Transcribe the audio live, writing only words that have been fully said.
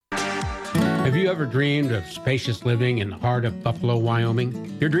Have you ever dreamed of spacious living in the heart of Buffalo,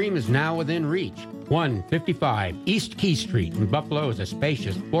 Wyoming? Your dream is now within reach. 155 East Key Street in Buffalo is a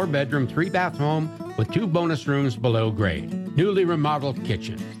spacious 4-bedroom, 3-bath home with 2 bonus rooms below grade. Newly remodeled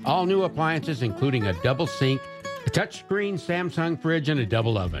kitchen. All new appliances including a double sink, a touchscreen Samsung fridge, and a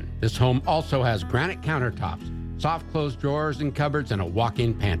double oven. This home also has granite countertops, soft closed drawers and cupboards, and a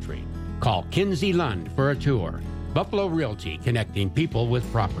walk-in pantry. Call Kinsey Lund for a tour. Buffalo Realty, connecting people with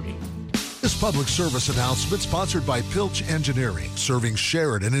property. This public service announcement sponsored by Pilch Engineering, serving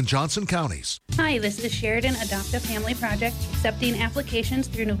Sheridan and Johnson counties. Hi, this is Sheridan Adopt a Family Project, accepting applications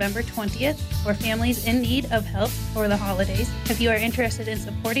through November 20th for families in need of help for the holidays. If you are interested in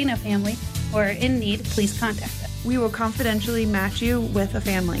supporting a family or are in need, please contact us. We will confidentially match you with a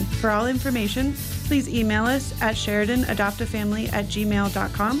family. For all information, please email us at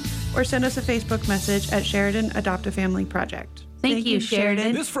SheridanAdoptAFamily@gmail.com or send us a Facebook message at Sheridan Adopt a Family Project. Thank you,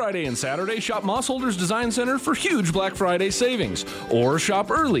 Sheridan. This Friday and Saturday, shop Mossholders Design Center for huge Black Friday savings. Or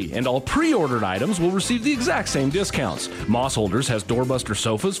shop early, and all pre-ordered items will receive the exact same discounts. Mossholders has doorbuster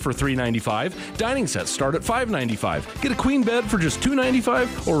sofas for $395. Dining sets start at $595. Get a queen bed for just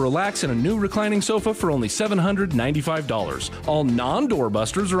 $295, or relax in a new reclining sofa for only $795. All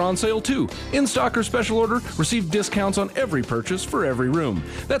non-doorbusters are on sale too. In stock or special order, receive discounts on every purchase for every room.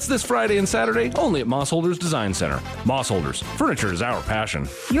 That's this Friday and Saturday, only at Mossholders Design Center. Mossholders. Furniture is our passion.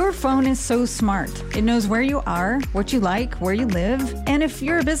 Your phone is so smart. It knows where you are, what you like, where you live. And if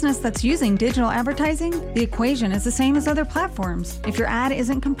you're a business that's using digital advertising, the equation is the same as other platforms. If your ad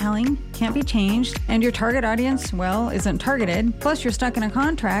isn't compelling, can't be changed, and your target audience, well, isn't targeted, plus you're stuck in a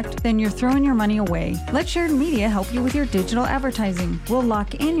contract, then you're throwing your money away. Let Sheridan Media help you with your digital advertising. We'll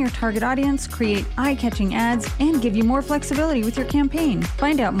lock in your target audience, create eye-catching ads, and give you more flexibility with your campaign.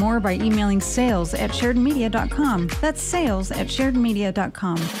 Find out more by emailing sales@sheridanmedia.com. That's sales@sheridanmedia.com.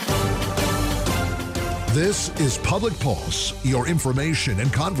 This is Public Pulse, your information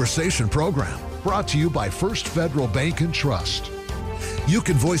and conversation program, brought to you by First Federal Bank and Trust. You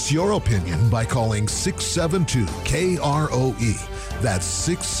can voice your opinion by calling 672-KROE. That's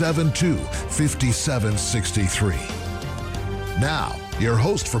 672-5763. Now, your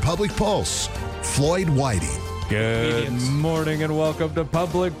host for Public Pulse, Floyd Whiting. Good morning and welcome to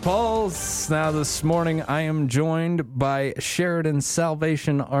Public Pulse. Now this morning I am joined by Sheridan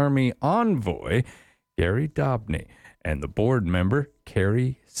Salvation Army envoy, Gary Dobney, and the board member,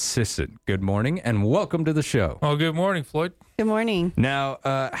 Carrie Sisson. Good morning and welcome to the show. Well, good morning, Floyd. Good morning. Now,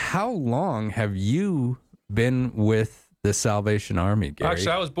 how long have you been with the Salvation Army, Gary?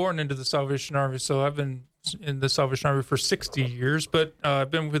 Actually, I was born into the Salvation Army, so I've been in the Salvation Army for 60 years, but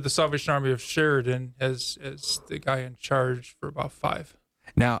I've been with the Salvation Army of Sheridan as the guy in charge for about 5.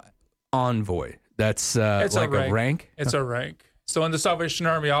 Now, envoy, that's like a rank? It's a rank. So in the Salvation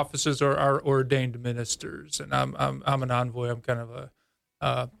Army, officers are ordained ministers, and I'm an envoy. I'm kind of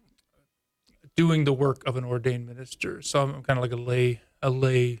doing the work of an ordained minister. So I'm kind of like a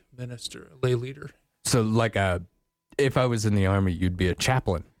lay minister, a lay leader. So if I was in the Army, you'd be a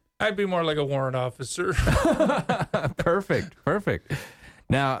chaplain. I'd be more like a warrant officer. Perfect.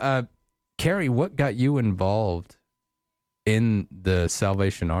 Now, Carrie, what got you involved in the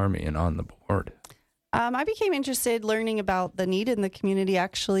Salvation Army and on the board? I became interested learning about the need in the community,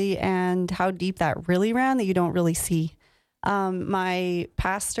 actually, and how deep that really ran that you don't really see. My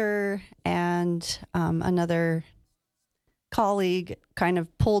pastor and another colleague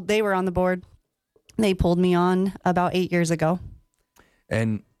they were on the board. They pulled me on about 8 years ago.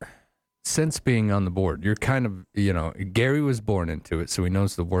 And since being on the board, you're kind of, Gary was born into it, so he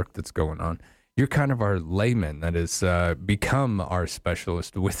knows the work that's going on. You're kind of our layman that has become our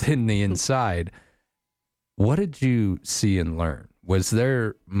specialist within the inside. What did you see and learn? Was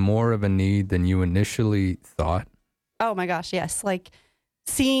there more of a need than you initially thought? Oh my gosh, yes. Like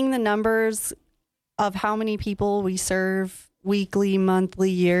seeing the numbers of how many people we serve weekly,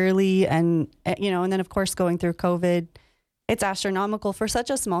 monthly, yearly, and then of course going through COVID, it's astronomical for such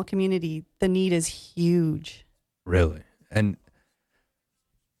a small community. The need is huge. Really? And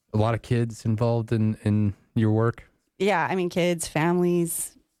a lot of kids involved in your work? Yeah, I mean, kids,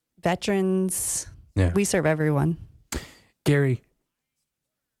 families, veterans. Yeah. We serve everyone. Gary,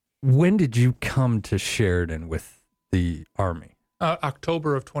 when did you come to Sheridan with the Army?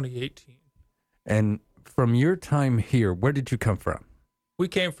 October of 2018. And from your time here, where did you come from? We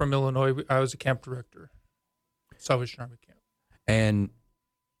came from Illinois. I was a camp director, Salvation Army camp. And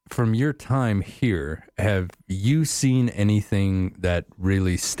from your time here, have you seen anything that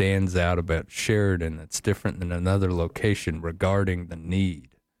really stands out about Sheridan that's different than another location regarding the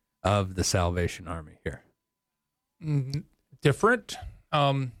need of the Salvation Army here? Different.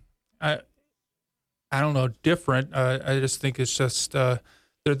 I don't know, different. I just think it's just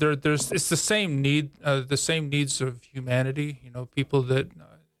it's the same needs of humanity. You know, people that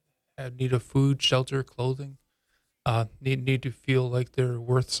have need of food, shelter, clothing, need to feel like they're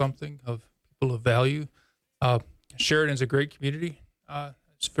worth something, of people of value. Sheridan's a great community.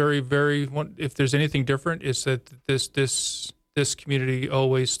 It's very, very. If there's anything different, it's that this community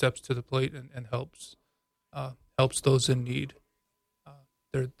always steps to the plate and helps those in need.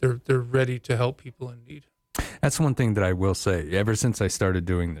 They're ready to help people in need. That's one thing that I will say. Ever since I started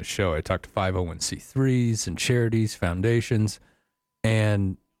doing the show, I talked to 501c3s and charities, foundations,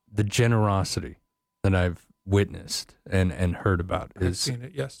 and the generosity that I've witnessed and heard about I've seen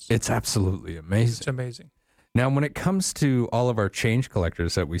it, yes. It's absolutely amazing. It's amazing. Now, when it comes to all of our change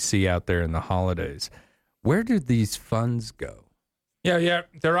collectors that we see out there in the holidays, where do these funds go? Yeah,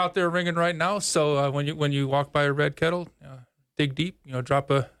 they're out there ringing right now. So when you walk by a red kettle, dig deep.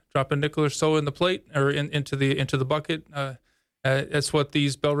 Drop a nickel or so in the plate or into the bucket. That's what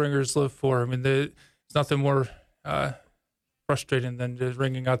these bell ringers live for. I mean, there's nothing more frustrating than just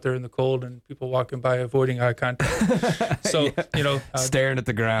ringing out there in the cold and people walking by avoiding eye contact. So staring at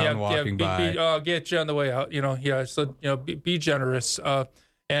the ground, walking by. Get you on the way out. So be generous.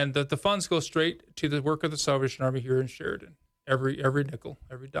 And the funds go straight to the work of the Salvation Army here in Sheridan. Every nickel,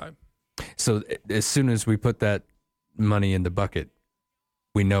 every dime. So as soon as we put that money in the bucket,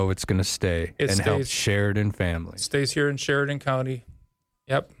 we know it's going to stay help Sheridan families. It stays here in Sheridan County.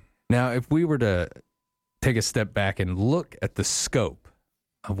 Yep. Now, if we were to take a step back and look at the scope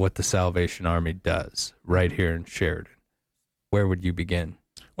of what the Salvation Army does right here in Sheridan, where would you begin?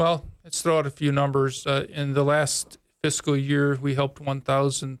 Well, let's throw out a few numbers. In the last fiscal year, we helped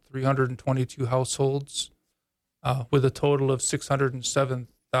 1,322 households with a total of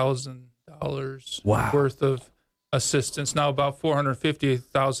 $607,000 worth of assistance. Now, about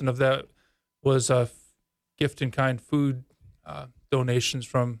 $450,000 of that was gift in kind food donations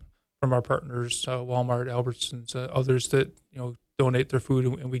from our partners, Walmart, Albertsons, others that donate their food,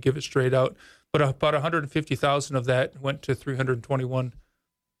 and we give it straight out. But about $150,000 of that went to 321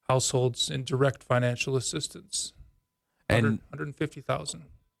 households in direct financial assistance. And $150,000.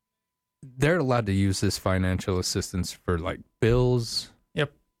 They're allowed to use this financial assistance for like bills.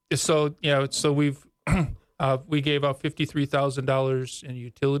 Yep. So we've we gave out $53,000 in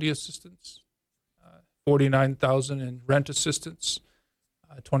utility assistance, $49,000 in rent assistance,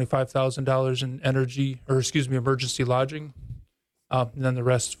 $25,000 in emergency lodging, and then the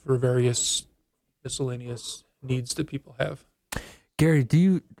rest for various miscellaneous needs that people have. Gary, do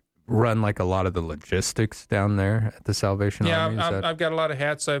you run like a lot of the logistics down there at the Salvation Army? Yeah, I've got a lot of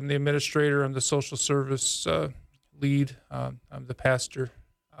hats. I'm the administrator. I'm the social service lead. I'm the pastor.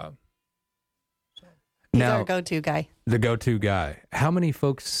 He's our go-to guy. The go-to guy. How many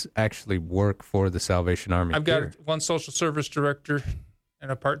folks actually work for the Salvation Army? I've got one social service director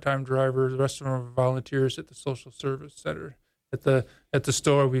and a part-time driver. The rest of them are volunteers at the social service center. At the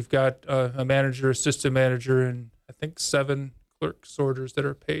store, we've got a manager, assistant manager, and I think 7 clerk sorters that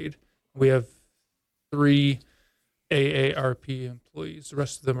are paid. We have 3 AARP employees. The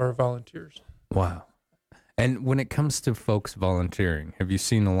rest of them are volunteers. Wow. And when it comes to folks volunteering, have you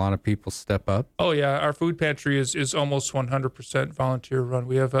seen a lot of people step up? Oh, yeah. Our food pantry is almost 100% volunteer run.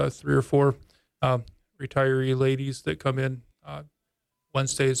 We have 3 or 4 retiree ladies that come in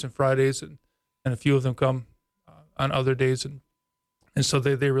Wednesdays and Fridays, and a few of them come on other days. And so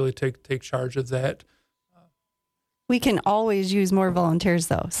they really take charge of that. We can always use more volunteers,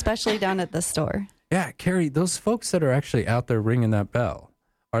 though, especially down at the store. Yeah, Carrie, those folks that are actually out there ringing that bell,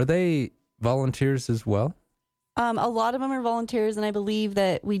 are they volunteers as well? A lot of them are volunteers, and I believe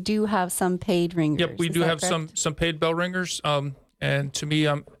that we do have some paid ringers. Yep, we do have some paid bell ringers. And to me,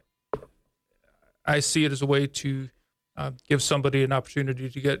 I see it as a way to give somebody an opportunity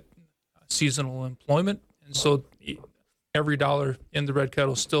to get seasonal employment. And so every dollar in the Red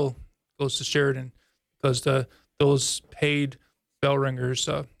Kettle still goes to Sheridan, because those paid bell ringers,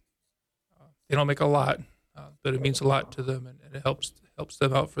 they don't make a lot, but it means a lot to them, and it helps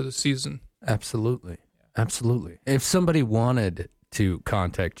them out for the season. Absolutely. Absolutely. If somebody wanted to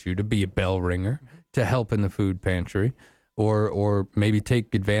contact you to be a bell ringer, to help in the food pantry, or maybe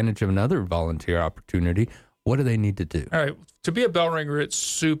take advantage of another volunteer opportunity, what do they need to do? All right. To be a bell ringer, it's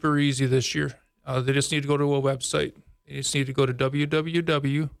super easy this year. They just need to go to a website. They just need to go to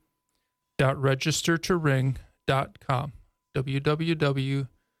www.registertoring.com.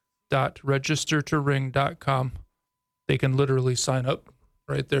 www.registertoring.com. They can literally sign up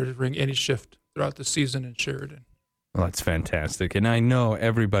right there to ring any shift throughout the season in Sheridan. Well, that's fantastic. And I know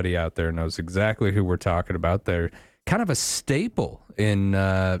everybody out there knows exactly who we're talking about. They're kind of a staple in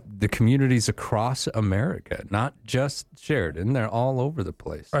the communities across America, not just Sheridan. They're all over the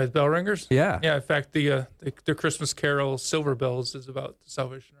place. Right, bell ringers? Yeah. Yeah, in fact, the Christmas carol, Silver Bells, is about the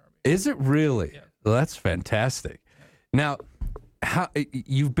Salvation Army. Is it really? Yeah. Well, that's fantastic. Now, how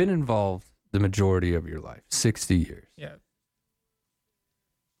you've been involved the majority of your life, 60 years. Yeah.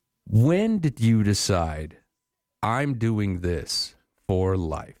 When did you decide I'm doing this for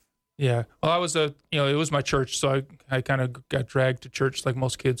life? Yeah. Well, it was my church, so I kind of got dragged to church like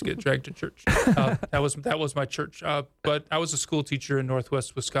most kids get dragged to church. That was my church. But I was a school teacher in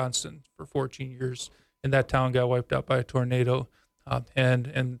Northwest Wisconsin for 14 years, and that town got wiped out by a tornado. And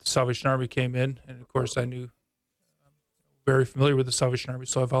the Salvation Army came in, and of course I knew very familiar with the Salvation Army,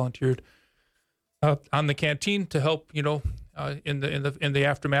 so I volunteered on the canteen to help, in the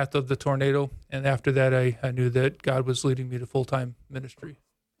aftermath of the tornado. And after that, I knew that God was leading me to full-time ministry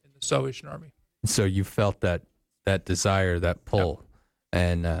in the Salvation Army. So you felt that desire, that pull,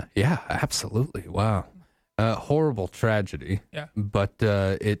 and absolutely, wow, horrible tragedy. Yeah, but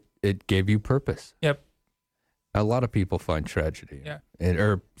it gave you purpose. Yep. A lot of people find tragedy,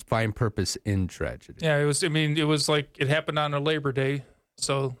 or find purpose in tragedy. Yeah, it was like it happened on a Labor Day,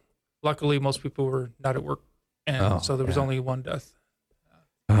 so luckily most people were not at work, and so there was only one death.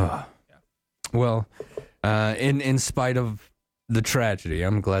 Well, in spite of the tragedy,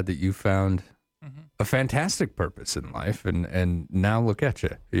 I'm glad that you found a fantastic purpose in life, and now look at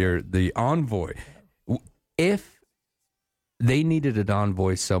you. You're the envoy. If they needed an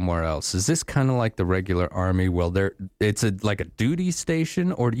envoy somewhere else, is this kind of like the regular army? Well, it's like a duty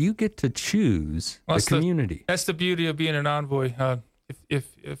station, or do you get to choose the community? That's the beauty of being an envoy.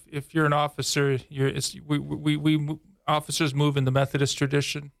 If you're an officer, we officers move in the Methodist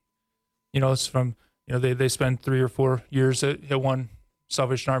tradition. It's from they spend 3 or 4 years at one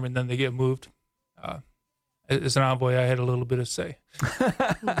Salvation Army, and then they get moved. As an envoy, I had a little bit of say.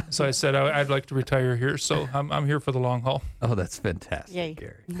 So I said I'd like to retire here. So I'm here for the long haul. Oh, that's fantastic, Yay.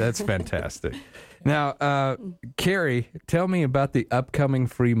 Gary. That's fantastic. Now, Carrie, tell me about the upcoming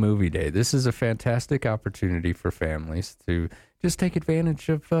free movie day. This is a fantastic opportunity for families to just take advantage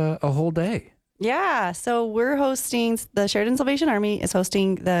of a whole day. Yeah, so we're hosting, the Sheridan Salvation Army is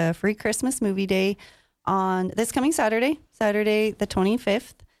hosting the free Christmas movie day on this coming Saturday the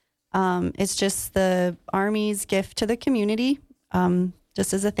 25th. It's just the Army's gift to the community,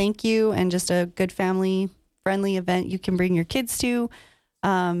 just as a thank you and just a good family-friendly event you can bring your kids to.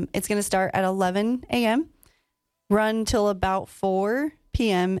 It's going to start at 11 a.m., run till about 4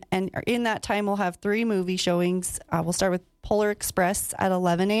 p.m., and in that time we'll have 3 movie showings. We'll start with Polar Express at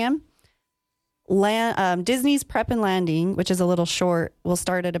 11 a.m. Disney's Prep and Landing, which is a little short, will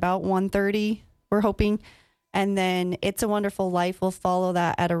start at about 1:30, we're hoping. And then It's a Wonderful Life will follow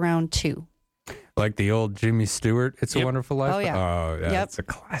that at around 2. Like the old Jimmy Stewart, It's a Wonderful Life? Oh, yeah. Oh, yeah. Yep. It's a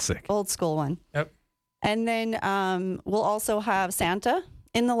classic. Old school one. Yep. And then we'll also have Santa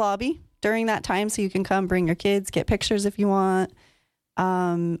in the lobby during that time, so you can come bring your kids, get pictures if you want.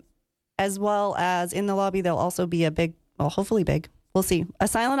 As well as in the lobby, there'll also be a big, well, hopefully big, we'll see, a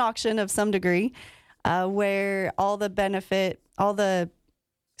silent auction of some degree where all the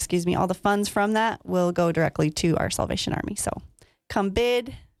funds from that will go directly to our Salvation Army. So come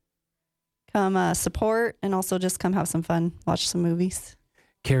bid, come support, and also just come have some fun, watch some movies.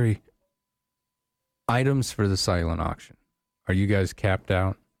 Carrie, items for the silent auction. Are you guys capped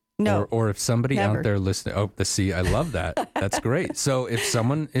out? No. Or if somebody Never. out there listening, I love that. That's great. So if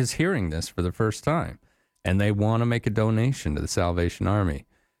someone is hearing this for the first time and they want to make a donation to the Salvation Army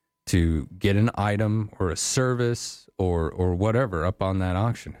to get an item or a service or whatever up on that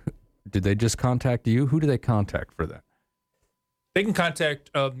auction, did they just contact you? Who do they contact for that? They can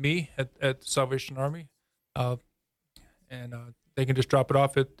contact me at the Salvation Army, and they can just drop it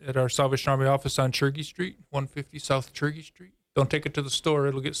off at our Salvation Army office on Chergy Street, 150 South Chergy Street. Don't take it to the store;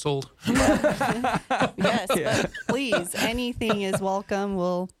 it'll get sold. Yes, but please, anything is welcome.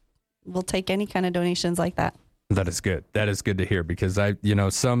 We'll take any kind of donations like that. That is good. That is good to hear because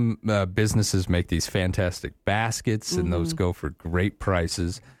some businesses make these fantastic baskets and those go for great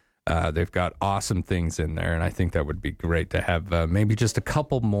prices. They've got awesome things in there, and I think that would be great to have maybe just a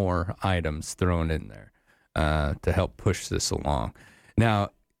couple more items thrown in there to help push this along. Now,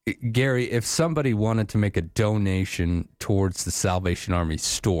 Gary, if somebody wanted to make a donation towards the Salvation Army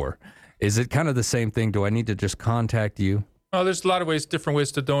store, is it kind of the same thing? Do I need to just contact you? Oh, there's a lot of different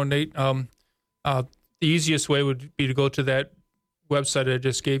ways to donate. The easiest way would be to go to that website I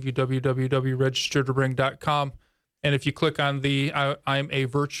just gave you, www.registertobring.com. And if you click on the I'm a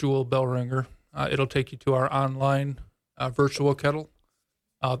virtual bell ringer, it'll take you to our online virtual kettle.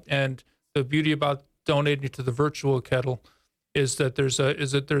 And the beauty about donating to the virtual kettle is that there's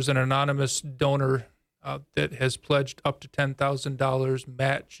an anonymous donor that has pledged up to $10,000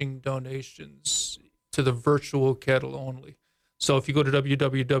 matching donations to the virtual kettle only. So if you go to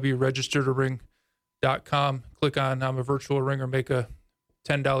www.registertoring.com, click on I'm a virtual ringer, make a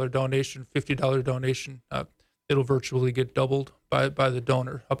 $10 donation, $50 donation, it'll virtually get doubled by the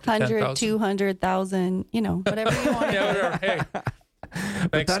donor up to 100, 200,000, whatever you want. Yeah, whatever. Hey.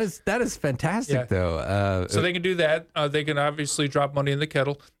 But that is fantastic, though. So they can do that. They can obviously drop money in the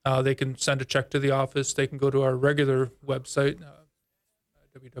kettle. They can send a check to the office. They can go to our regular website,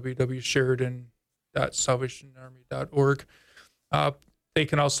 www.sheridan.salvationarmy.org. They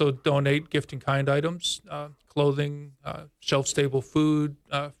can also donate gift-in-kind items, clothing, shelf-stable food,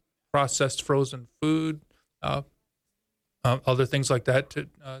 processed frozen food, other things like that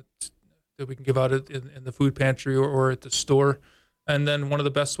that we can give out in the food pantry or at the store. And then one of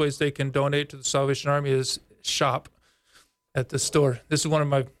the best ways they can donate to the Salvation Army is shop at the store. This is one of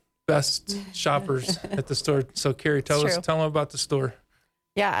my best shoppers at the store. So, Carrie, tell them about the store.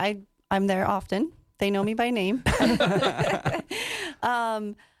 Yeah, I'm there often. They know me by name. Yeah,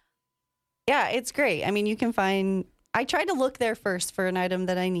 it's great. I mean, you can find. I try to look there first for an item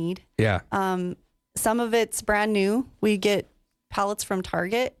that I need. Yeah. Some of it's brand new. We get pallets from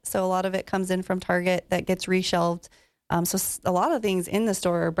Target, so a lot of it comes in from Target that gets reshelved. So a lot of things in the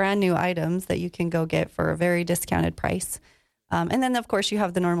store are brand new items that you can go get for a very discounted price. And then, of course, you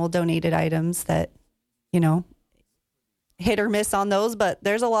have the normal donated items that, hit or miss on those. But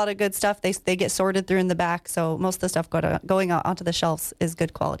there's a lot of good stuff. They get sorted through in the back. So most of the stuff going out onto the shelves is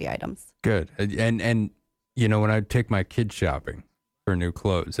good quality items. Good. And when I take my kid shopping for new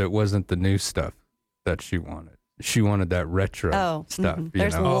clothes, it wasn't the new stuff that she wanted. She wanted that retro stuff. Mm-hmm.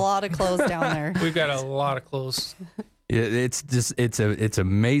 There's a lot of clothes down there. We've got a lot of clothes. It's just it's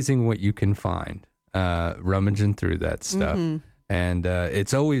amazing what you can find rummaging through that stuff, and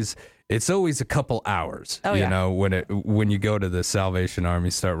it's always a couple hours. When you go to the Salvation Army,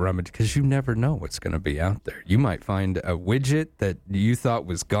 start rummaging, because you never know what's going to be out there. You might find a widget that you thought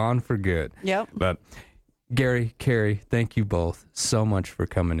was gone for good. Yep. But Gary, Carrie, thank you both so much for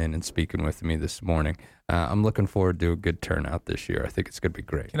coming in and speaking with me this morning. I'm looking forward to a good turnout this year. I think it's going to be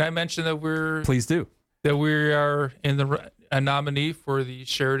great. Can I mention that Please do. That we are a nominee for the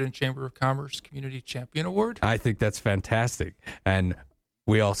Sheridan Chamber of Commerce Community Champion Award. I think that's fantastic. And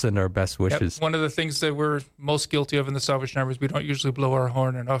we all send our best wishes. Yep. One of the things that we're most guilty of in the Salvation Army is we don't usually blow our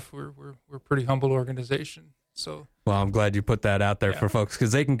horn enough. We're a pretty humble organization. So, well, I'm glad you put that out there for folks,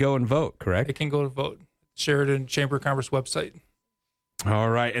 because they can go and vote, correct? They can go to vote. Sheridan Chamber of Commerce website.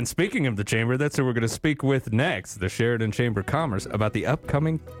 All right. And speaking of the Chamber, that's who we're going to speak with next, the Sheridan Chamber of Commerce, about the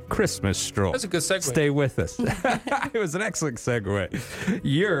upcoming Christmas stroll. That's a good segue. Stay with us. It was an excellent segue.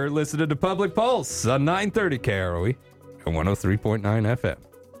 You're listening to Public Pulse on 930 KROE and 103.9 FM.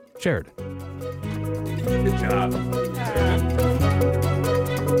 Sheridan. Good job.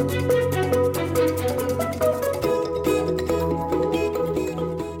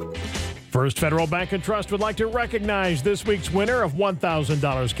 First Federal Bank and Trust would like to recognize this week's winner of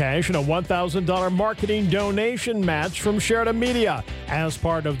 $1,000 cash and a $1,000 marketing donation match from Sheridan Media. As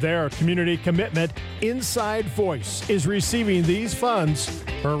part of their community commitment, Inside Voice is receiving these funds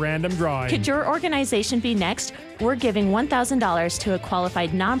for random drawing. Could your organization be next? We're giving $1,000 to a qualified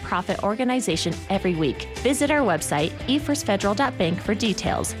nonprofit organization every week. Visit our website, efirstfederal.bank, for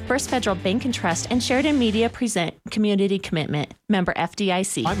details. First Federal Bank and Trust and Sheridan Media present Community Commitment. Member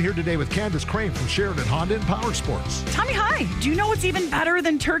FDIC. I'm here today with Candace Crane from Sheridan Honda and Power Sports. Tommy, hi. Do you know what's even better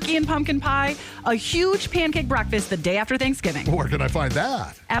than turkey and pumpkin pie? A huge pancake breakfast the day after Thanksgiving. Where can I find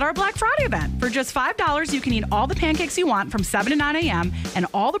that? At our Black Friday event. For just $5, you can eat all the pancakes you want from 7 to 9 a.m., and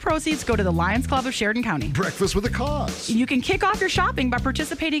all the proceeds go to the Lions Club of Sheridan County. Breakfast with a cause. You can kick off your shopping by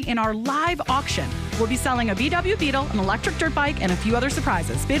participating in our live auction. We'll be selling a VW Beetle, an electric dirt bike, and a few other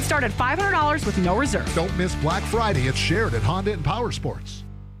surprises. Bids start at $500 with no reserve. Don't miss Black Friday at Sheridan Honda and Power Sports.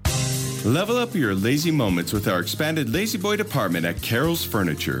 Level up your lazy moments with our expanded Lazy Boy department at Carol's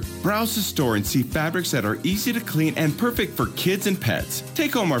Furniture. Browse the store and see fabrics that are easy to clean and perfect for kids and pets.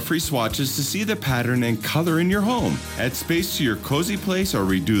 Take home our free swatches to see the pattern and color in your home. Add space to your cozy place or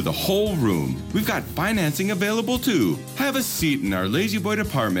redo the whole room. We've got financing available too. Have a seat in our Lazy Boy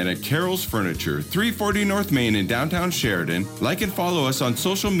department at Carol's Furniture, 340 North Main in downtown Sheridan. Like and follow us on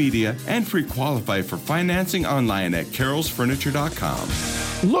social media and pre-qualify for financing online at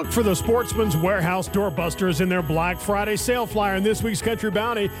carolsfurniture.com. Look for the Sportsman's Warehouse doorbusters in their Black Friday sale flyer in this week's Country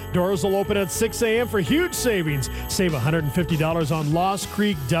Bounty. Doors will open at 6 a.m. for huge savings. Save $150 on Lost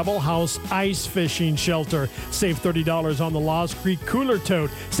Creek Devil House Ice Fishing Shelter. Save $30 on the Lost Creek Cooler Tote.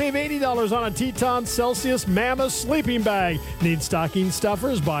 Save $80 on a Teton Celsius Mammoth Sleeping Bag. Need stocking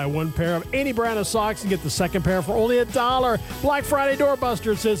stuffers? Buy one pair of any brand of socks and get the second pair for only $1. Black Friday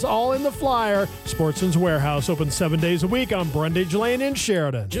doorbuster says all in the flyer. Sportsman's Warehouse open 7 days a week on Brundage Lane in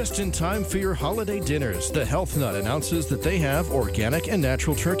Sheridan. Just in time for your holiday dinners, the Health Nut announces that they have organic and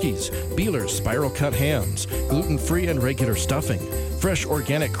natural turkeys, Beeler's spiral cut hams, gluten-free and regular stuffing, fresh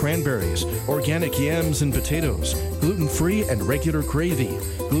organic cranberries, organic yams and potatoes, gluten-free and regular gravy,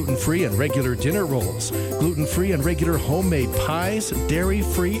 gluten-free and regular dinner rolls, gluten-free and regular homemade pies,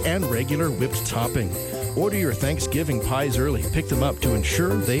 dairy-free and regular whipped topping. Order your Thanksgiving pies early. Pick them up to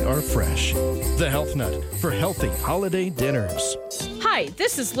ensure they are fresh. The Health Nut for healthy holiday dinners. Hi,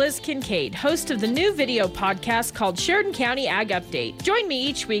 this is Liz Kincaid, host of the new video podcast called Sheridan County Ag Update. Join me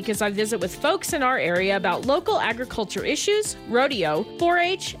each week as I visit with folks in our area about local agriculture issues, rodeo,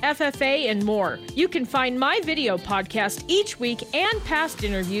 4-H, FFA, and more. You can find my video podcast each week and past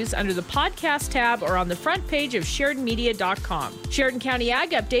interviews under the podcast tab or on the front page of SheridanMedia.com. Sheridan County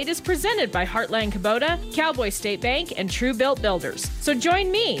Ag Update is presented by Heartland Kubota, Cowboy State Bank, and True Built Builders. So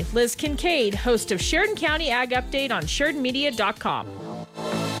join me, Liz Kincaid, host of Sheridan County Ag Update on SheridanMedia.com.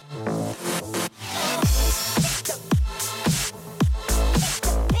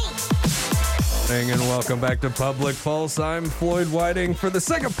 And welcome back to Public Pulse. I'm Floyd Whiting. For the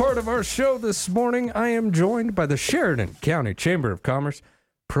second part of our show this morning, I am joined by the Sheridan County Chamber of Commerce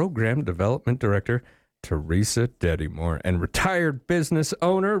Program Development Director, Teresa Deddymore, and retired business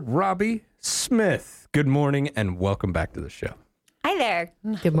owner, Robbie Smith. Good morning and welcome back to the show. Hi there.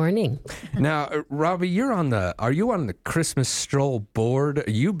 Good morning. Now, Robbie, are you on the Christmas Stroll board?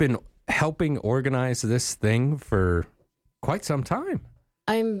 You've been helping organize this thing for quite some time.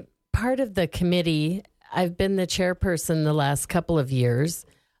 I'm part of the committee. I've been the chairperson the last couple of years,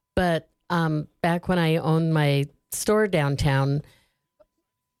 but back when I owned my store downtown,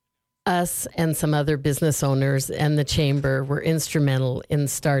 us and some other business owners and the chamber were instrumental in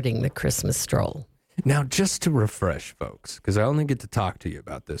starting the Christmas Stroll. Now, just to refresh folks, because I only get to talk to you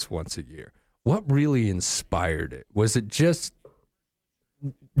about this once a year, what really inspired it? Was it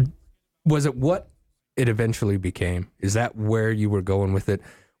what it eventually became? Is that where you were going with it?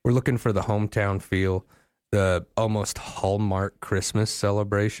 We're looking for the hometown feel, the almost Hallmark Christmas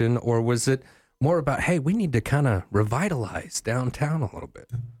celebration, or was it more about, hey, we need to kind of revitalize downtown a little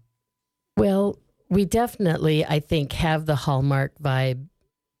bit? Well, we definitely, I think, have the Hallmark vibe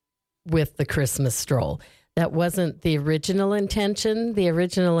with the Christmas Stroll. That wasn't the original intention. The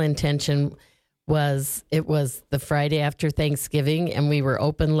original intention was it was the Friday after Thanksgiving, and we were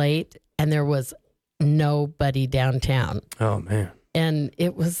open late, and there was nobody downtown. Oh, man. And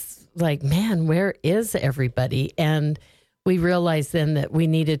it was like, man, where is everybody? And we realized then that we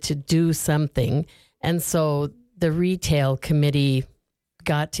needed to do something. And so the retail committee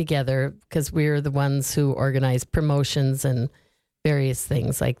got together because we were the ones who organized promotions and various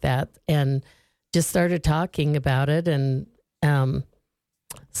things like that, and just started talking about it. And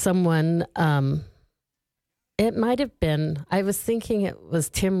someone, it might have been, I was thinking it was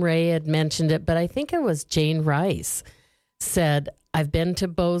Tim Ray had mentioned it, but I think it was Jane Rice said, I've been to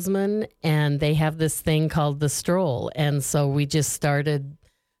Bozeman and they have this thing called the Stroll. And so we just started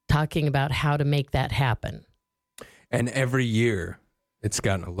talking about how to make that happen. And every year it's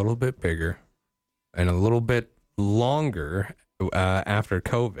gotten a little bit bigger and a little bit longer after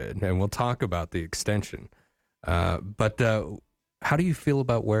COVID. And we'll talk about the extension. But how do you feel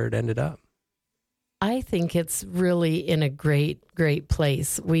about where it ended up? I think it's really in a great, great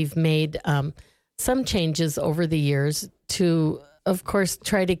place. We've made some changes over the years to, of course,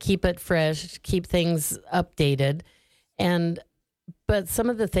 try to keep it fresh, keep things updated. But some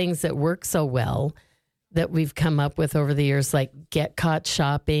of the things that work so well that we've come up with over the years, like Get Caught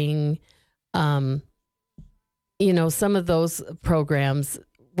Shopping, some of those programs,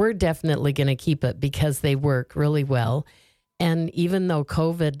 we're definitely going to keep it because they work really well. And even though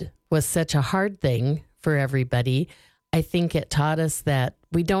COVID was such a hard thing for everybody, I think it taught us that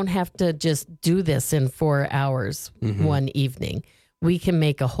we don't have to just do this in 4 hours one evening. We can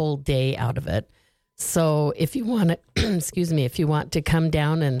make a whole day out of it. So if you want to, if you want to come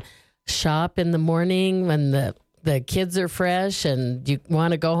down and shop in the morning when the kids are fresh and you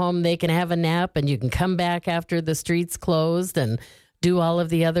want to go home, they can have a nap and you can come back after the street's closed and do all of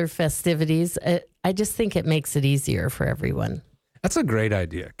the other festivities. I just think it makes it easier for everyone. That's a great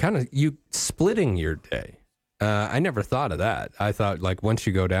idea. Kind of you splitting your day. I never thought of that. I thought like once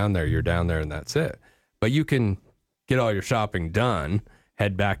you go down there, you're down there and that's it. But you can get all your shopping done,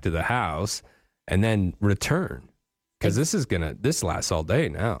 head back to the house, and then return. Because this lasts all day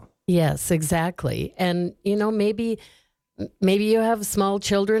now. Yes, exactly. And, maybe you have small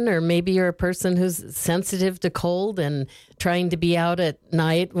children, or maybe you're a person who's sensitive to cold, and trying to be out at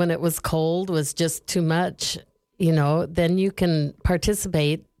night when it was cold was just too much. Then you can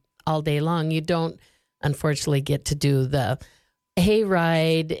participate all day long. You don't, unfortunately, get to do the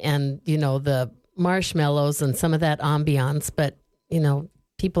hayride and, the marshmallows and some of that ambiance. But,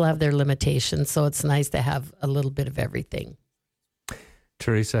 people have their limitations, so it's nice to have a little bit of everything.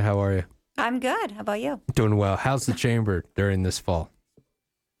 Teresa, how are you? I'm good. How about you? Doing well. How's the chamber during this fall?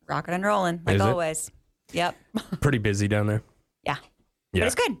 Rocking and rolling, like always. Yep. Pretty busy down there? Yeah. But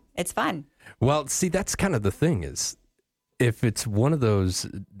it's good. It's fun. Well, see, that's kind of the thing is if it's one of those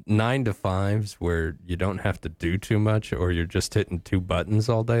 9 to 5s where you don't have to do too much or you're just hitting 2 buttons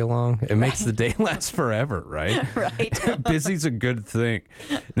all day long, it makes the day last forever, right? Right. Busy's a good thing.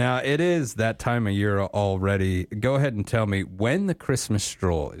 Now, it is that time of year already. Go ahead and tell me when the Christmas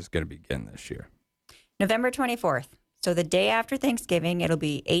stroll is going to begin this year. November 24th. So the day after Thanksgiving, it'll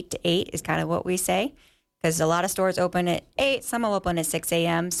be 8 to 8 is kind of what we say. Because a lot of stores open at 8, some will open at 6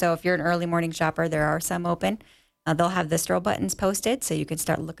 a.m. So if you're an early morning shopper, there are some open. They'll have the stroll buttons posted, so you can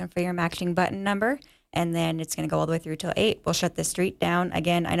start looking for your matching button number, and then it's going to go all the way through till 8. We'll shut the street down.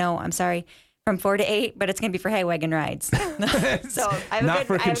 Again, I know, I'm sorry, from 4 to 8, but it's going to be for hay wagon rides. So I have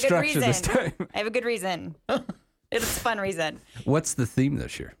a good reason. This time. I have a good reason. It's a fun reason. What's the theme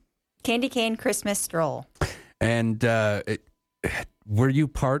this year? Candy cane Christmas stroll. And were you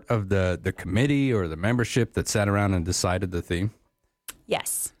part of the committee or the membership that sat around and decided the theme?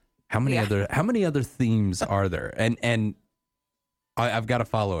 Yes. How many other themes are there? And I've got a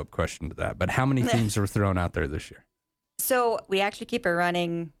follow-up question to that, but how many themes were thrown out there this year? So we actually keep a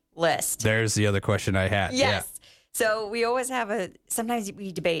running list. There's the other question I had. Yes. Yeah. So we always have sometimes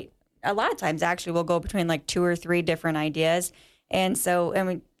we debate. A lot of times, actually, we'll go between like 2 or 3 different ideas. And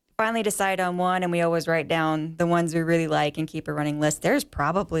we finally decide on one, and we always write down the ones we really like and keep a running list. There's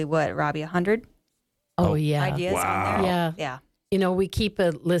probably, Robbie, 100? Oh, yeah. Ideas on there? Yeah. Yeah. We keep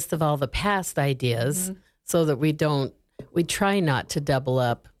a list of all the past ideas so that we try not to double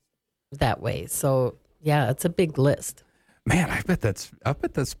up that way. So, yeah, it's a big list. Man, I bet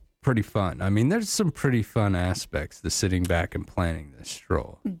that's pretty fun. I mean, there's some pretty fun aspects to sitting back and planning this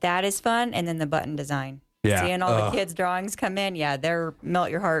stroll. That is fun. And then the button design. Yeah. Seeing all the kids' drawings come in. Yeah, they're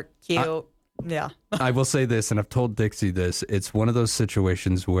melt your heart cute. Yeah. I will say this, and I've told Dixie this. It's one of those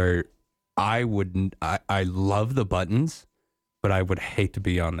situations where I love the buttons, but I would hate to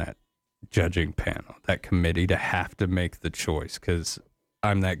be on that judging panel, that committee, to have to make the choice because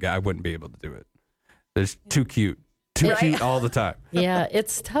I'm that guy. I wouldn't be able to do it. There's too cute all the time. Yeah,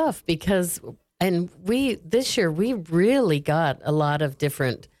 it's tough because, this year we really got a lot of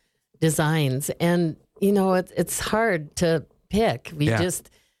different designs, and it's hard to pick. We just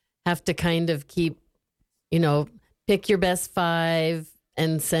have to kind of keep, pick your best 5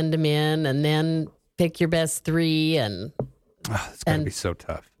 and send them in, and then pick your best 3 and. Oh, it's going to be so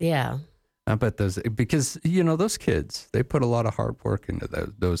tough. Yeah. I bet because, those kids, they put a lot of hard work into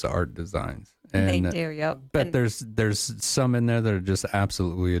those art designs. And they do, yep. But there's some in there that are just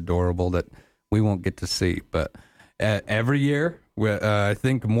absolutely adorable that we won't get to see. But every year, I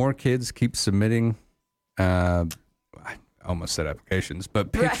think more kids keep submitting, I almost said applications,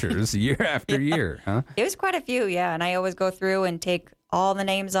 but pictures year after year, huh? It was quite a few, yeah. And I always go through and take all the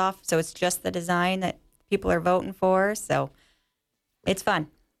names off, so it's just the design that people are voting for, so it's fun.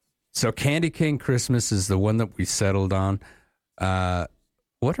 So Candy Cane Christmas is the one that we settled on.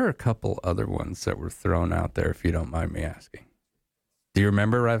 What are a couple other ones that were thrown out there, if you don't mind me asking? Do you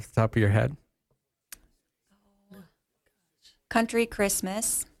remember right off the top of your head? Country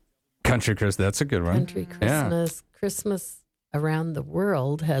Christmas. Country Christmas, that's a good one. Country Christmas. Yeah. Christmas around the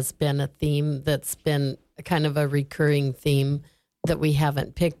world has been a theme that's been kind of a recurring theme that we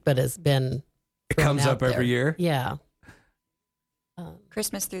haven't picked, but has been. It comes up every year? Yeah.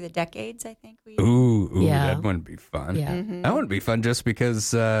 Christmas through the decades, I think. Ooh, that wouldn't be fun. Yeah. Mm-hmm. That wouldn't be fun just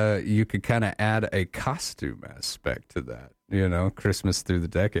because you could kind of add a costume aspect to that, Christmas through the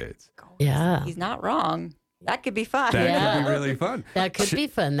decades. Yeah. He's not wrong. That could be fun. That could be really fun. That could be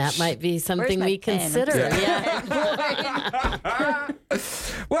fun. That might be something we consider. Yeah.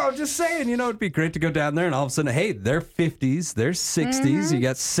 Well, I'm just saying, it'd be great to go down there and all of a sudden, hey, they're 50s, they're 60s, you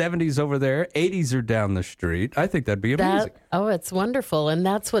got 70s over there, 80s are down the street. I think that'd be amazing. It's wonderful. And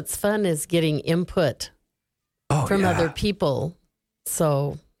that's what's fun is getting input from other people.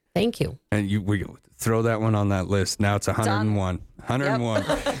 So Thank you. And we throw that one on that list. Now it's 101. 101.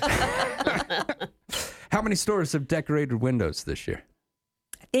 How many stores have decorated windows this year?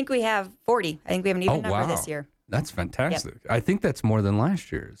 I think we have 40. I think we have an even number this year. That's fantastic. Yep. I think that's more than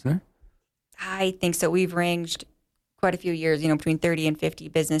last year, isn't it? I think so. We've ranged quite a few years, between 30 and 50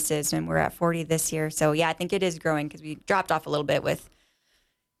 businesses, and we're at 40 this year. So, yeah, I think it is growing because we dropped off a little bit with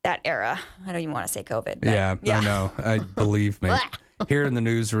that era. I don't even want to say COVID. Yeah, I know. Believe me. Here in the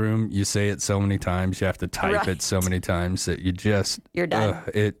newsroom, you say it so many times, you have to type it so many times that you're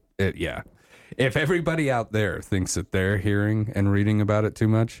done. Yeah. If everybody out there thinks that they're hearing and reading about it too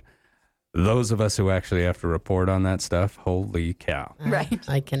much, those of us who actually have to report on that stuff, holy cow. Right.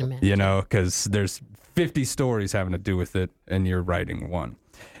 I can imagine. Because there's 50 stories having to do with it, and you're writing one.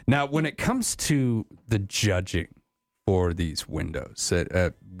 Now, when it comes to the judging for these windows,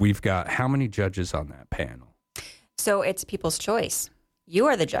 we've got how many judges on that panel? So it's people's choice. You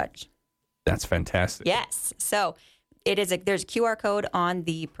are the judge. That's fantastic. Yes. So there's a QR code on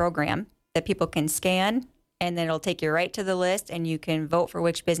the program that people can scan, and then it'll take you right to the list, and you can vote for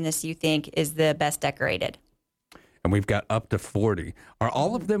which business you think is the best decorated. And we've got up to 40. Are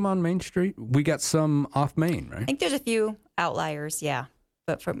all of them on Main Street? We got some off Main, right? I think there's a few outliers, yeah.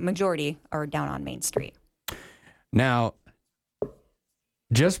 But for majority are down on Main Street. Now,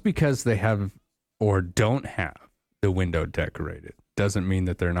 just because they have or don't have the window decorated doesn't mean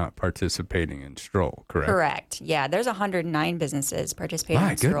that they're not participating in Stroll, correct? Correct. Yeah, there's 109 businesses participating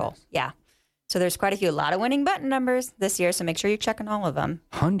in Stroll. Yeah. So there's quite a lot of winning button numbers this year, so make sure you're checking all of them.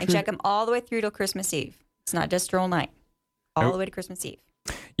 And check them all the way through till Christmas Eve. It's not just Stroll night. All the way to Christmas Eve.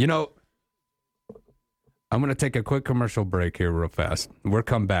 I'm going to take a quick commercial break here real fast. We'll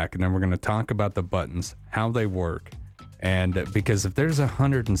come back, and then we're going to talk about the buttons, how they work. And because if there's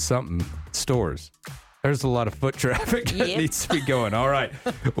 100 and something stores, there's a lot of foot traffic that needs to be going. All right.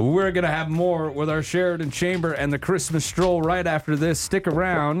 We're going to have more with our Sheridan Chamber and the Christmas Stroll right after this. Stick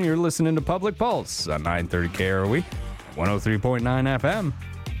around. You're listening to Public Pulse on 930 KROE, 103.9 FM,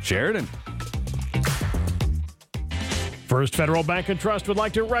 Sheridan. First Federal Bank and Trust would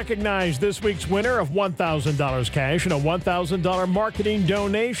like to recognize this week's winner of $1,000 cash and a $1,000 marketing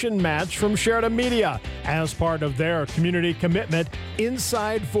donation match from Sheridan Media. As part of their community commitment,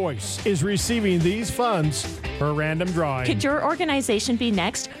 Inside Voice is receiving these funds for random drawing. Could your organization be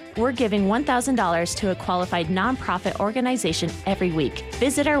next? We're giving $1,000 to a qualified nonprofit organization every week.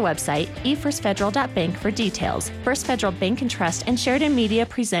 Visit our website, efirstfederal.bank, for details. First Federal Bank and Trust and Sheridan Media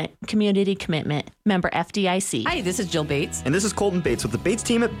present Community Commitment. Member FDIC. Hi, this is Jill Bates. And this is Colton Bates with the Bates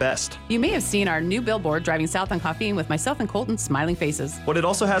team at Best. You may have seen our new billboard driving south on Coffee with myself and Colton smiling faces. What it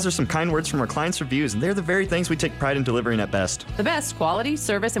also has are some kind words from our clients' reviews, and they're the very things we take pride in delivering at Best. The best quality,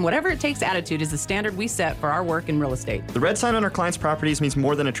 service, and whatever it takes attitude is the standard we set for our work in real estate. The red sign on our clients' properties means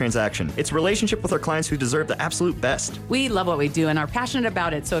more than a transaction. It's a relationship with our clients who deserve the absolute best. We love what we do and are passionate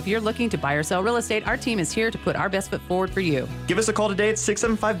about it, so if you're looking to buy or sell real estate, our team is here to put our best foot forward for you. Give us a call today at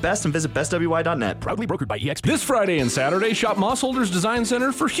 675-BEST and visit bestwy.net. Proudly brokered by EXP. This Friday and Saturday, shop Mossholders Design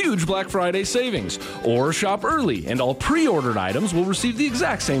Center for huge Black Friday savings. Or shop early, and all pre-ordered items will receive the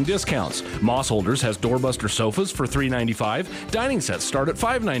exact same discounts. Mossholders has doorbuster sofas for $395. Dining sets start at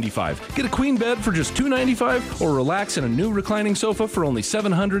 $595. Get a queen bed for just $295, or relax in a new reclining sofa for only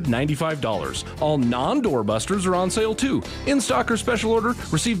 $795. All non-doorbusters are on sale too. In stock or special order,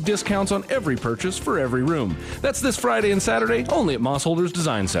 receive discounts on every purchase for every room. That's this Friday and Saturday only at Mossholders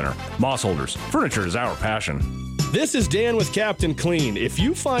Design Center. Mossholders, furniture is our passion. This is Dan with Captain Clean. If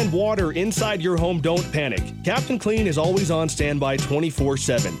you find water inside your home, don't panic. Captain Clean is always on standby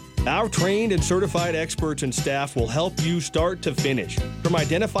 24/7. Our trained and certified experts and staff will help you start to finish. From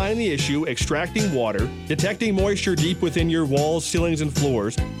identifying the issue, extracting water, detecting moisture deep within your walls, ceilings, and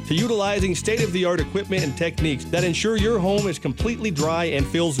floors, to utilizing state-of-the-art equipment and techniques that ensure your home is completely dry and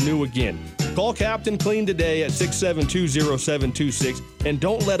feels new again. Call Captain Clean today at 672-0726 and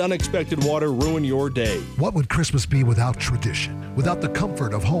don't let unexpected water ruin your day. What would Christmas be without tradition? Without the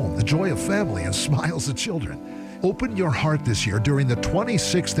comfort of home, the joy of family, and smiles of children? Open your heart this year during the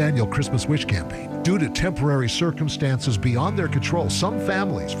 26th annual Christmas Wish Campaign. Due to temporary circumstances beyond their control, some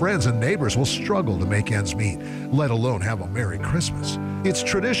families, friends, and neighbors will struggle to make ends meet, let alone have a Merry Christmas. It's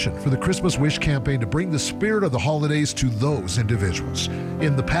tradition for the Christmas Wish Campaign to bring the spirit of the holidays to those individuals.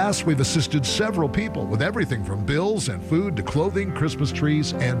 In the past, we've assisted several people with everything from bills and food to clothing, Christmas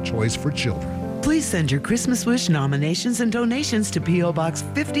trees, and toys for children. Please send your Christmas wish nominations and donations to P.O. Box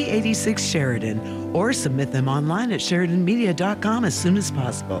 5086 Sheridan or submit them online at SheridanMedia.com as soon as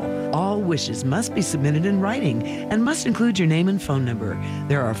possible. All wishes must be submitted in writing and must include your name and phone number.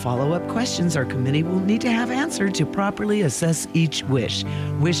 There are follow-up questions our committee will need to have answered to properly assess each wish.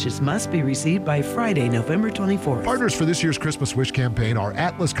 Wishes must be received by Friday, November 24th. Partners for this year's Christmas Wish campaign are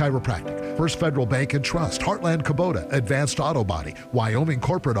Atlas Chiropractic, First Federal Bank and Trust, Heartland Kubota, Advanced Auto Body, Wyoming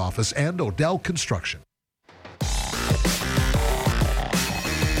Corporate Office, and Odell Construction.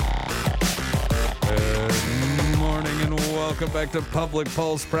 Good morning and welcome back to Public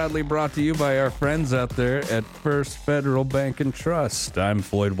Pulse, proudly brought to you by our friends out there at First Federal Bank and Trust. I'm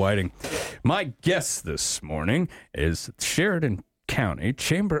Floyd Whiting. My guest this morning is Sheridan County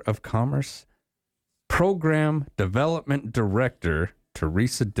Chamber of Commerce Program Development Director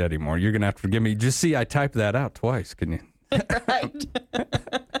Teresa Dettymore. You're going to have to forgive me. Just see, I typed that out twice. Can you? Right.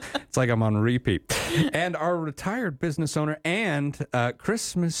 It's like I'm on repeat. And our retired business owner and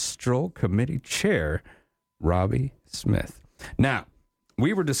Christmas Stroll Committee Chair, Robbie Smith. Now,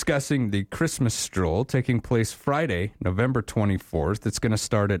 we were discussing the Christmas Stroll taking place Friday, November 24th. It's going to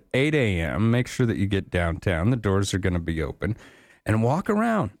start at 8 a.m. Make sure that you get downtown. The doors are going to be open. And walk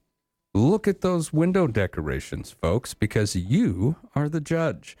around. Look at those window decorations, folks, because you are the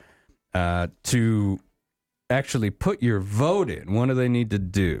judge. To actually put your vote in, what do they need to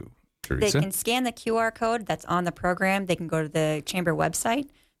do, Teresa? They can scan the QR code that's on the program. They can go to the chamber website.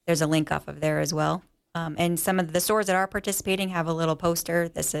 There's a link off of there as well. And some of the stores that are participating have a little poster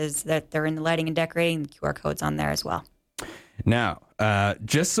that says that they're in the lighting and decorating. The QR code's on there as well. Now,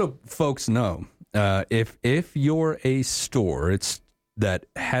 just so folks know, if you're a store that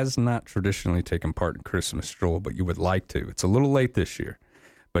has not traditionally taken part in Christmas Stroll, but you would like to, it's a little late this year,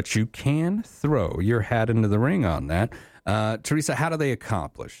 but you can throw your hat into the ring on that. Teresa, how do they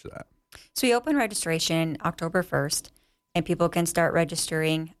accomplish that? So we open registration October 1st, and people can start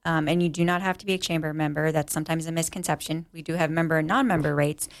registering. And you do not have to be a chamber member. That's sometimes a misconception. We do have member and non-member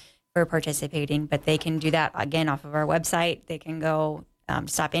rates for participating, but they can do that, again, off of our website. They can go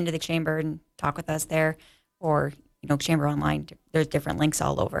stop into the chamber and talk with us there, or chamber online. There's different links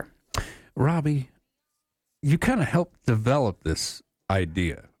all over. Robbie, you kind of helped develop this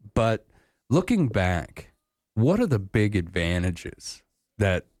idea, but looking back, what are the big advantages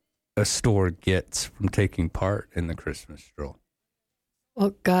that a store gets from taking part in the Christmas Stroll?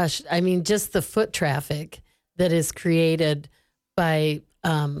 Well, gosh, I mean, just the foot traffic that is created by,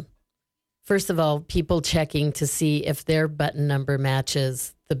 first of all, people checking to see if their button number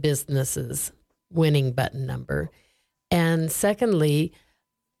matches the business's winning button number. And secondly,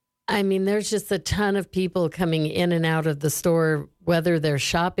 I mean, there's just a ton of people coming in and out of the store, whether they're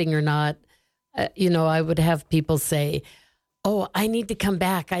shopping or not. I would have people say, oh, I need to come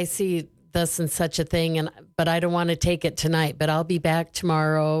back. I see this and such a thing, but I don't want to take it tonight, but I'll be back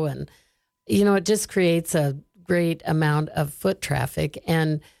tomorrow. And, it just creates a great amount of foot traffic.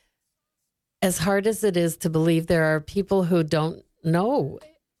 And as hard as it is to believe, there are people who don't know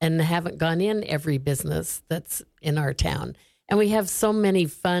and haven't gone in every business that's in our town. And we have so many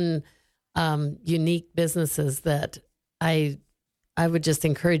fun, unique businesses that I would just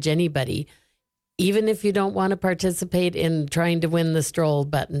encourage anybody, even if you don't want to participate in trying to win the Stroll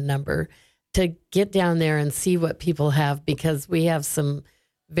button number, to get down there and see what people have, because we have some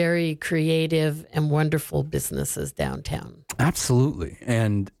very creative and wonderful businesses downtown. Absolutely.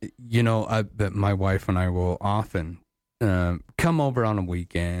 And, my wife and I will often come over on a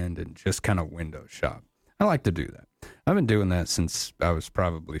weekend and just kind of window shop. I like to do that. I've been doing that since I was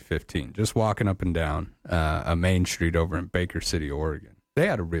probably 15, just walking up and down a main street over in Baker City, Oregon. They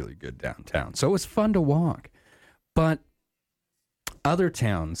had a really good downtown, so it was fun to walk. But other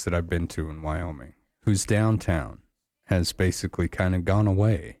towns that I've been to in Wyoming, whose downtown has basically kind of gone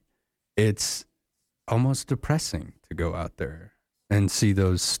away, it's almost depressing to go out there and see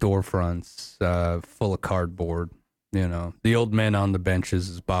those storefronts full of cardboard. The old men on the benches,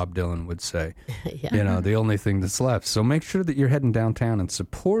 as Bob Dylan would say. Yeah. The only thing that's left. So make sure that you're heading downtown and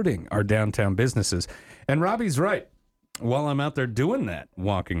supporting our downtown businesses. And Robbie's right. While I'm out there doing that,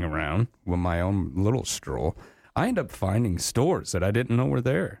 walking around with my own little stroll, I end up finding stores that I didn't know were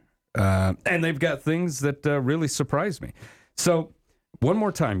there. And they've got things that really surprise me. So one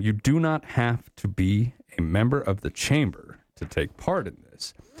more time, you do not have to be a member of the chamber to take part in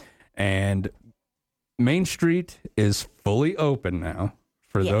this. And Main Street is fully open now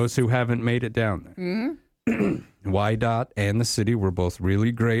for those who haven't made it down there. Mm-hmm. YDOT and the city were both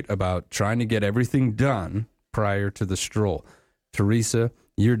really great about trying to get everything done prior to the stroll. Teresa,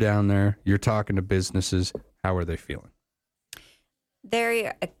 you're down there. You're talking to businesses. How are they feeling?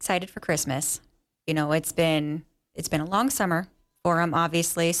 They're excited for Christmas. It's been a long summer for them,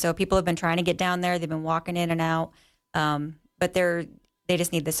 obviously. So people have been trying to get down there. They've been walking in and out, but they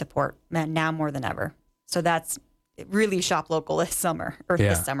just need the support now more than ever. So that's really shop local this summer or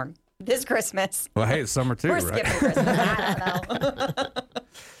this Christmas. Well, hey, it's summer too, We're right? skipping Christmas. I don't know.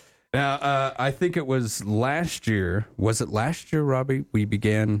 Now, I think it was last year. Was it last year, Robbie? We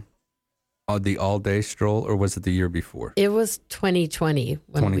began the all-day stroll, or was it the year before? It was 2020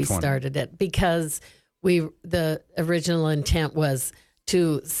 when we started it, because the original intent was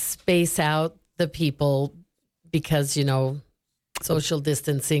to space out the people because, social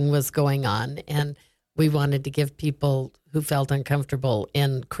distancing was going on, and we wanted to give people who felt uncomfortable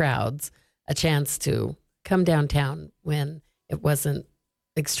in crowds a chance to come downtown when it wasn't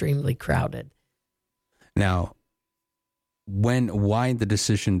extremely crowded. Now, why the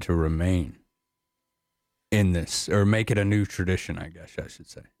decision to remain in this, or make it a new tradition, I guess I should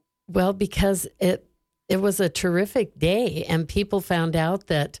say? Well, because it was a terrific day, and people found out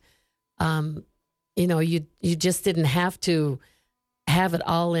that, you just didn't have to have it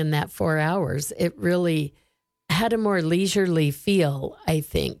all in that 4 hours. It really had a more leisurely feel, I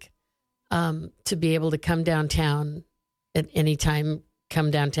think, to be able to come downtown at any time, come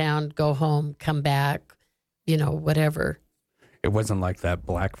downtown, go home, come back, whatever. It wasn't like that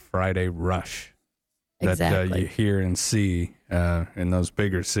Black Friday rush that you hear and see in those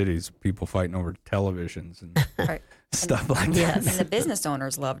bigger cities, people fighting over televisions and stuff like that. And the business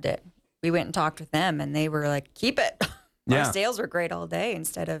owners loved it. We went and talked with them, and they were like, keep it. Our sales were great all day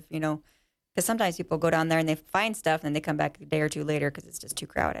instead of, because sometimes people go down there and they find stuff and then they come back a day or two later because it's just too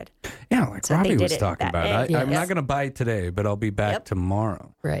crowded. Yeah, like So Robbie they was did it talking that about. day. I'm Yes. not going to buy it today, but I'll be back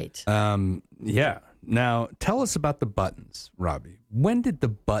tomorrow. Right. Yeah. Now, tell us about the buttons, Robbie. When did the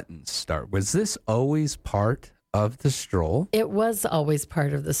buttons start? Was this always part of the stroll? It was always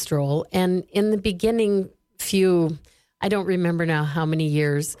part of the stroll. And in the beginning, I don't remember now how many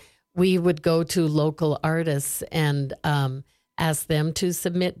years, we would go to local artists and ask them to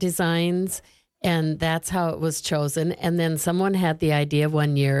submit designs. And that's how it was chosen. And then someone had the idea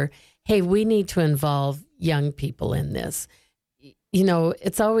one year, hey, we need to involve young people in this.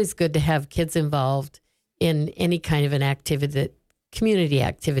 It's always good to have kids involved in any kind of an community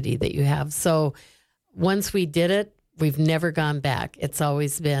activity that you have. So once we did it, we've never gone back. It's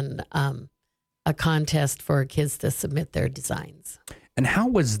always been a contest for kids to submit their designs. And how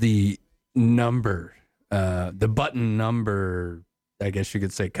was the number, the button number, I guess you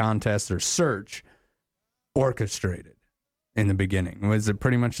could say, contest or search orchestrated in the beginning? Was it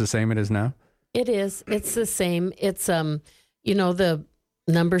pretty much the same it is now? It is. It's the same. It's, the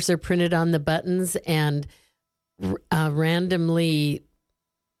numbers are printed on the buttons, and randomly,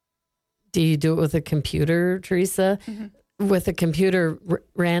 do you do it with a computer, Teresa? Mm-hmm. With a computer,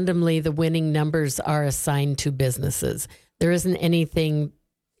 randomly, the winning numbers are assigned to businesses. There isn't anything,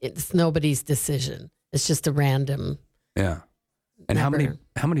 it's nobody's decision. It's just a random. Yeah. And number.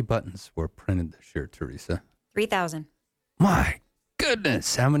 how many buttons were printed this year, Teresa? 3,000. My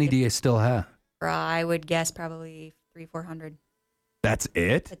goodness. How many do you still have? I would guess probably 300-400. That's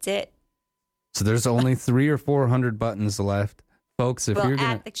it? That's it. So there's only 300 or 400 buttons left. Folks, if you're going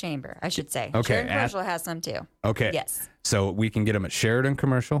at the chamber, I should say. Okay, Sheridan Commercial has some too. Okay. Yes. So we can get them at Sheridan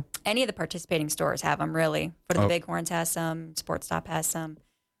Commercial? Any of the participating stores have them, really. Foot of the Bighorns has some. Sports Stop has some.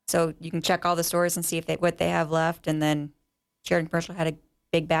 So you can check all the stores and see what they have left. And then Sheridan Commercial had a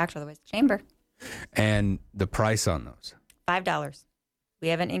big batch, otherwise the chamber. And the price on those? $5. We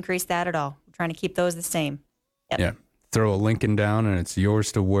haven't increased that at all. We're trying to keep those the same. Yep. Yeah. Throw a Lincoln down and it's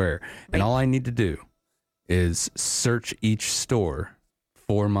yours to wear. Right. And all I need to do is search each store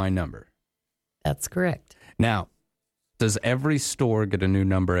for my number. That's correct. Now, does every store get a new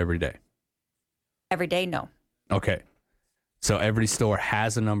number every day? Every day, no. Okay. So every store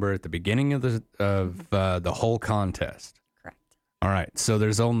has a number at the beginning of the whole contest. Correct. All right. So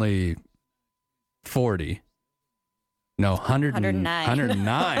there's only 40. No, 109.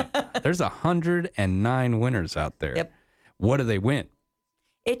 109. There's 109 winners out there. Yep. What do they win?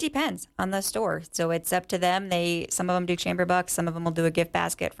 It depends on the store. So it's up to them. Some of them do chamber bucks. Some of them will do a gift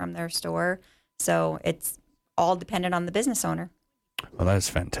basket from their store. So it's all dependent on the business owner. Well, that's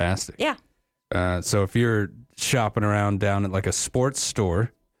fantastic. Yeah. So if you're shopping around down at like a sports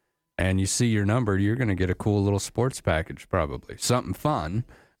store and you see your number, you're going to get a cool little sports package, probably something fun.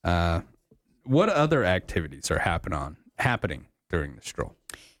 What other activities are happening during the stroll?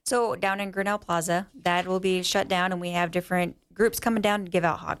 So down in Grinnell Plaza, that will be shut down, and we have different groups coming down to give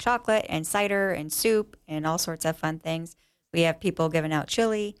out hot chocolate and cider and soup and all sorts of fun things. We have people giving out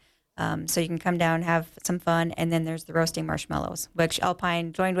chili. So you can come down, have some fun. And then there's the roasting marshmallows, which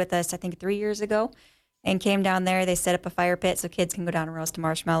Alpine joined with us, I think, 3 years ago and came down there. They set up a fire pit so kids can go down and roast a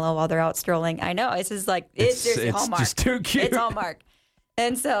marshmallow while they're out strolling. I know. It's just like, it's seriously Hallmark. Just too cute. It's Hallmark.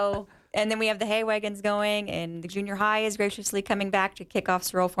 And then we have the hay wagons going, and the junior high is graciously coming back to kick off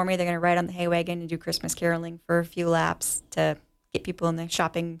Stroll for me. They're going to ride on the hay wagon and do Christmas caroling for a few laps to get people in the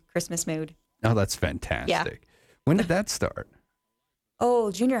shopping Christmas mood. Oh, that's fantastic. Yeah. When did that start?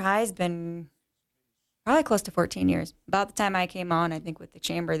 Oh, junior high's been probably close to 14 years. About the time I came on, I think with the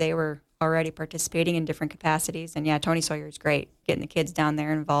chamber, they were already participating in different capacities. And yeah, Tony Sawyer is great, getting the kids down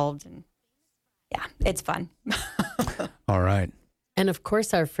there involved. And yeah, it's fun. All right. And of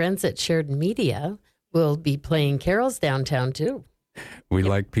course, our friends at Sheridan Media will be playing carols downtown too. We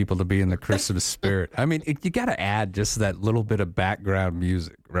like people to be in the Christmas spirit. I mean, you got to add just that little bit of background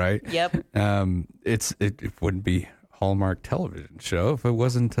music, right? Yep. It wouldn't be Hallmark television show if it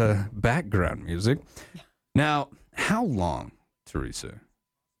wasn't background music. Now, how long, Teresa,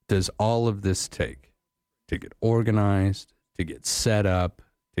 does all of this take to get organized, to get set up,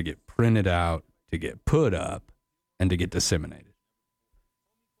 to get printed out, to get put up, and to get disseminated?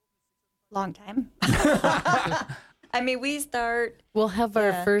 Long time. I mean, We'll have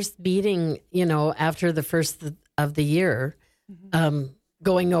our first meeting, after the first of the year,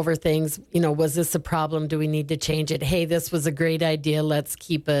 going over things. Was this a problem? Do we need to change it? Hey, this was a great idea. Let's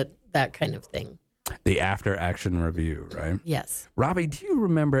keep it, that kind of thing. The after action review, right? Yes. Robbie, do you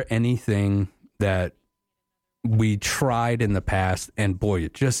remember anything that we tried in the past and boy,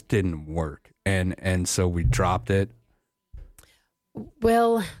 it just didn't work? And so we dropped it?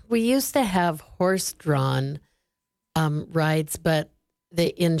 Well, we used to have horse-drawn rides, but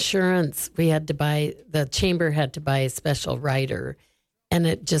the insurance, the chamber had to buy a special rider, and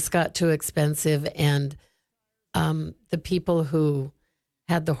it just got too expensive. And the people who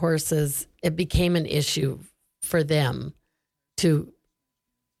had the horses, it became an issue for them to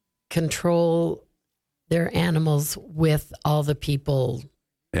control their animals with all the people.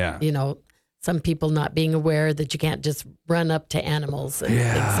 Yeah. Some people not being aware that you can't just run up to animals and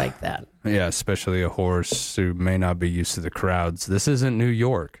things like that. Yeah, especially a horse who may not be used to the crowds. This isn't New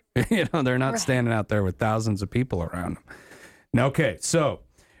York. They're not standing out there with thousands of people around them. Now, okay, so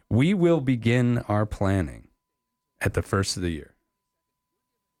we will begin our planning at the first of the year.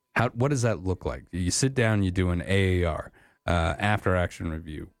 What does that look like? You sit down, you do an AAR, after action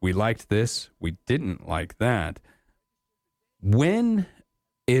review. We liked this. We didn't like that. When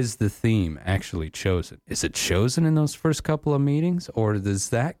is the theme actually chosen? Is it chosen in those first couple of meetings, or does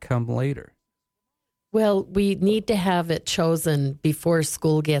that come later? Well, we need to have it chosen before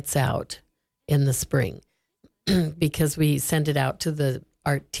school gets out in the spring because we send it out to the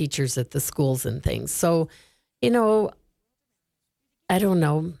art teachers at the schools and things. So, I don't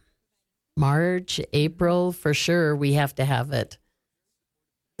know, March, April, for sure, we have to have it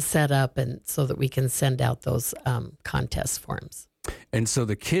set up and so that we can send out those contest forms. And so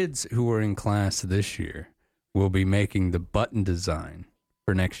the kids who are in class this year will be making the button design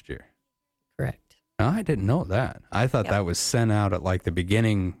for next year. Correct. No, I didn't know that. I thought that was sent out at like the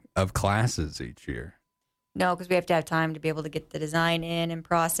beginning of classes each year. No, because we have to have time to be able to get the design in and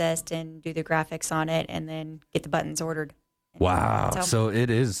processed and do the graphics on it and then get the buttons ordered. Wow. So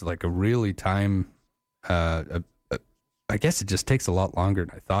it is like a really time, I guess it just takes a lot longer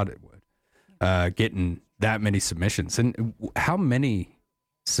than I thought it would, getting that many submissions. And how many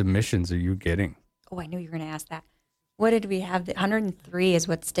submissions are you getting? Oh, I knew you were going to ask that. What did we have? 103 is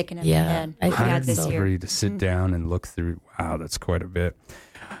what's sticking in my head. I had this year. 103 to sit down and look through. Wow, that's quite a bit.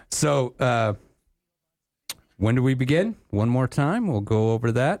 So when do we begin? One more time. We'll go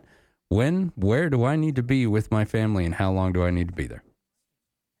over that. Where do I need to be with my family, and how long do I need to be there?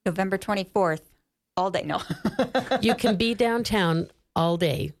 November 24th, all day. No. You can be downtown all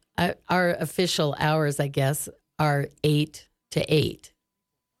day. Our official hours, I guess, are 8 to 8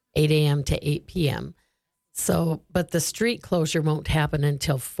 a.m. to 8 p.m. So, but the street closure won't happen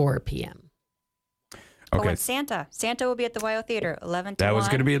until 4 p.m. Okay. Oh, and Santa will be at the YO Theater, 11 to 1. That was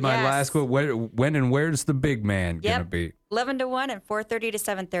going to be my last quote. When and where's the big man going to be? 11 to 1 and 4:30 to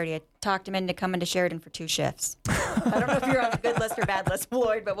 7:30. I talked him into coming to Sheridan for 2 shifts. I don't know if you're on the good list or bad list,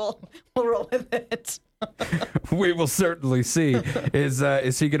 Lloyd, but we'll roll with it. We will certainly see.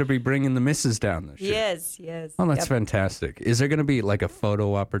 Is he going to be bringing the missus down this year? Yes. Oh, that's fantastic. Is there going to be like a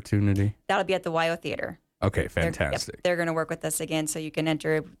photo opportunity? That'll be at the YO Theater. Okay, fantastic. They're going to work with us again, so you can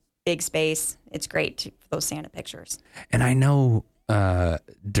enter a big space. It's great for those Santa pictures. And I know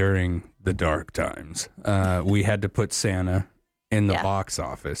during the dark times, we had to put Santa in the box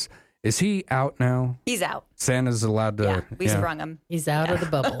office. Is he out now? He's out. Santa's allowed to. Yeah, we sprung him. He's out of the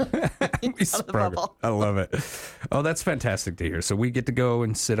bubble. We sprung him. I love it. Oh, that's fantastic to hear. So we get to go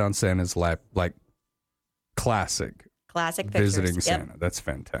and sit on Santa's lap, like classic Classic pictures. visiting Santa. That's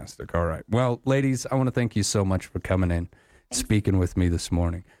fantastic. All right. Well, ladies, I want to thank you so much for coming in, speaking with me this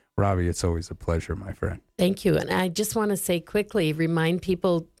morning. Robbie, it's always a pleasure, my friend. Thank you. And I just want to say quickly, remind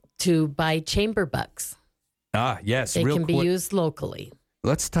people to buy chamber bucks. Ah, yes. They real can be quick. used locally.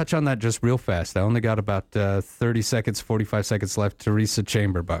 Let's touch on that just real fast. I only got about 30 seconds, 45 seconds left. Teresa,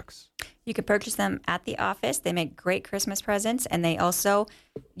 chamber bucks. You can purchase them at the office. They make great Christmas presents, and they also,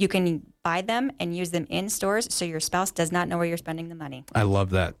 you can buy them and use them in stores so your spouse does not know where you're spending the money. I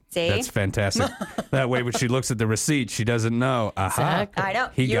love that. See? That's fantastic. That way, when she looks at the receipt, she doesn't know. Aha. I know.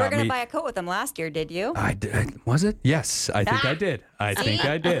 He You were got going to me. buy a coat with them last year, did you? I did. Was it? Yes, I think I did. I think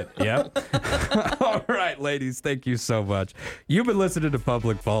I did. Yep. All right, ladies, thank you so much. You've been listening to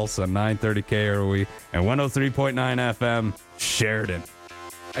Public Pulse on 930 KROE and 103.9 FM, Sheridan.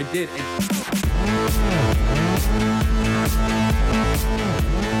 I did.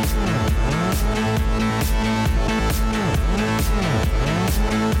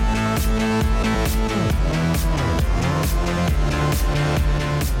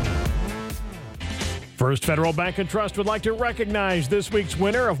 First Federal Bank and Trust would like to recognize this week's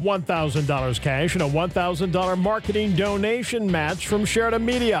winner of $1,000 cash and a $1,000 marketing donation match from Sheridan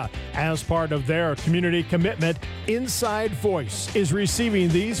Media. As part of their community commitment, Inside Voice is receiving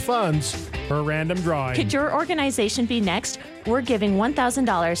these funds per random drawing. Could your organization be next? We're giving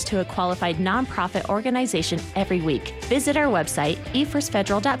 $1,000 to a qualified nonprofit organization every week. Visit our website,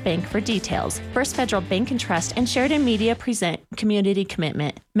 efirstfederal.bank, for details. First Federal Bank and Trust and Sheridan Media present Community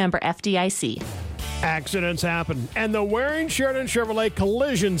Commitment. Member FDIC. Accidents happen, and the Waring Sheridan Chevrolet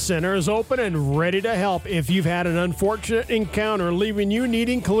Collision Center is open and ready to help if you've had an unfortunate encounter leaving you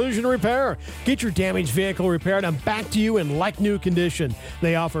needing collision repair. Get your damaged vehicle repaired and back to you in like-new condition.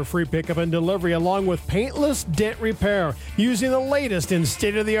 They offer free pickup and delivery along with paintless dent repair using the latest in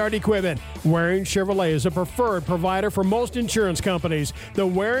state-of-the-art equipment. Waring Chevrolet is a preferred provider for most insurance companies. The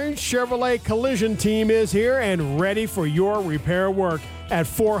Waring Chevrolet Collision team is here and ready for your repair work at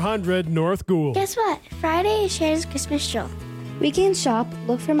 400 North Gould. Guess what? Friday is Sheridan's Christmas Stroll. We can shop,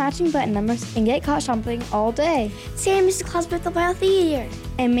 look for matching button numbers, and get caught shopping all day. Santa Mr. Claus with the Wild Theater.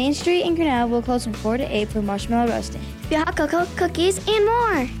 And Main Street in Grinnell will close from 4 to 8 for marshmallow roasting. Hot cocoa, cookies, and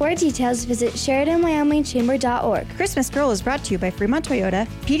more. For details, visit SheridanWyomingChamber.org. Christmas Stroll is brought to you by Fremont Toyota,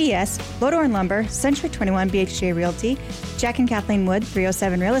 PDS, Lodorn Lumber, Century 21 BHJ Realty, Jack and Kathleen Wood,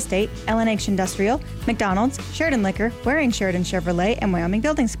 307 Real Estate, LNH Industrial, McDonald's, Sheridan Liquor, Waring Sheridan Chevrolet, and Wyoming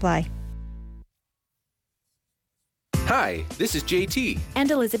Building Supply. Hi, this is JT.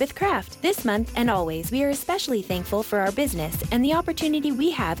 And Elizabeth Kraft. This month and always, we are especially thankful for our business and the opportunity we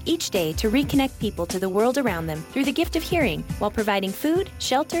have each day to reconnect people to the world around them through the gift of hearing while providing food,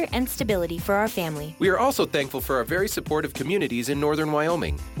 shelter, and stability for our family. We are also thankful for our very supportive communities in northern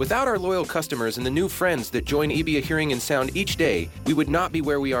Wyoming. Without our loyal customers and the new friends that join EBA Hearing and Sound each day, we would not be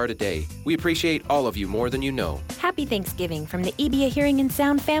where we are today. We appreciate all of you more than you know. Happy Thanksgiving from the EBA Hearing and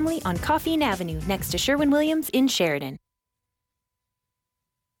Sound family on Coffeen Avenue next to Sherwin-Williams in Sheridan.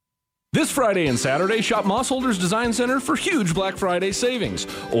 This Friday and Saturday, shop Mossholders Design Center for huge Black Friday savings.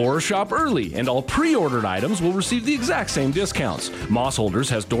 Or shop early, and all pre-ordered items will receive the exact same discounts. Mossholders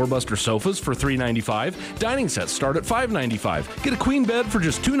has doorbuster sofas for $395, dining sets start at $595. Get a queen bed for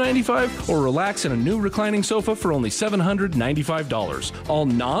just $295, or relax in a new reclining sofa for only $795. All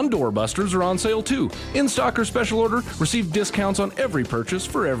non-doorbusters are on sale too. In stock or special order, receive discounts on every purchase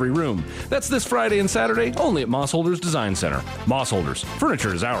for every room. That's this Friday and Saturday, only at Mossholders Design Center. Mossholders,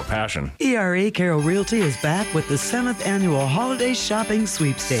 furniture is our passion. ERA Carroll Realty is back with the 7th annual Holiday Shopping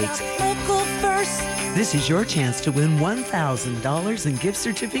Sweepstakes. This is your chance to win $1,000 in gift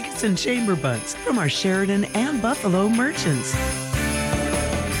certificates and chamber bucks from our Sheridan and Buffalo merchants.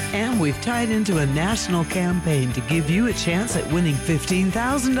 And we've tied into a national campaign to give you a chance at winning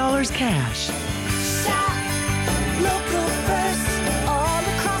 $15,000 cash. Shop local first, all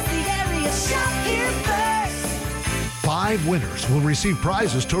across the area. Shop here first. 5 winners will receive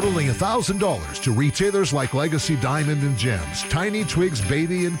prizes totaling $1,000 to retailers like Legacy Diamond and Gems, Tiny Twigs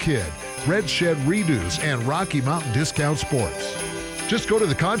Baby and Kid, Red Shed Redos, and Rocky Mountain Discount Sports. Just go to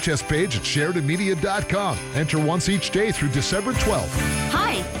the contest page at SheridanMedia.com. Enter once each day through December 12th.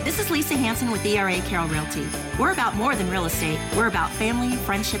 Hi, this is Lisa Hansen with ERA Carroll Realty. We're about more than real estate. We're about family,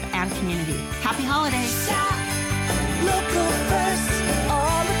 friendship, and community. Happy holidays. Shop local first,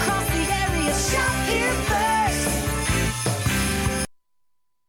 all across the area. Shop here first.